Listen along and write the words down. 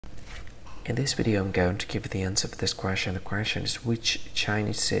In this video, I'm going to give you the answer for this question. The question is, which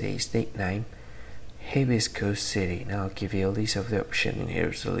Chinese city is nicknamed Hibiscus City? Now I'll give you a list of the options, and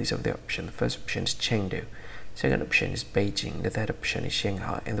here's the list of the options. The first option is Chengdu, second option is Beijing, the third option is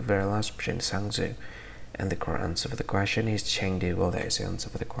Shanghai, and the very last option is Hangzhou. And the correct answer for the question is Chengdu. Well, that is the answer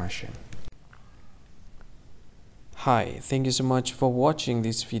for the question. Hi, thank you so much for watching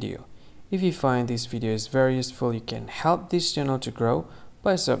this video. If you find this video is very useful, you can help this channel to grow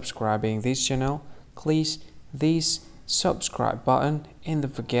by subscribing this channel. Click this subscribe button and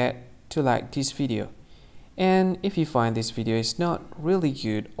don't forget to like this video. And if you find this video is not really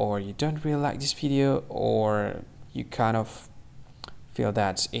good, or you don't really like this video, or you kind of feel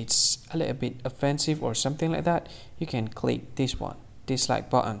that it's a little bit offensive or something like that, you can click this one, dislike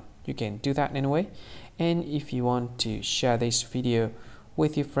button. You can do that anyway. And if you want to share this video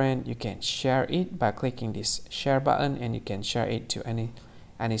with your friend, you can share it by clicking this share button, and you can share it to any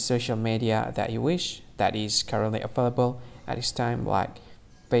social media that you wish that is currently available at this time, like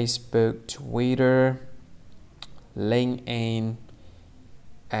Facebook, Twitter, LinkedIn,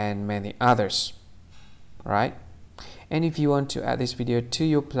 and many others, right? And if you want to add this video to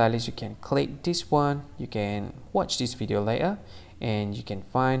your playlist, you can click this one. You can watch this video later, and you can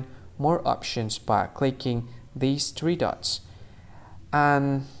find more options by clicking these three dots.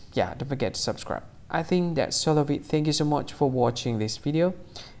 And yeah, don't forget to subscribe. I think that's all of it. Thank you so much for watching this video,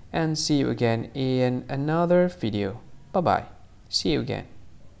 and see you again in another video. Bye bye. See you again.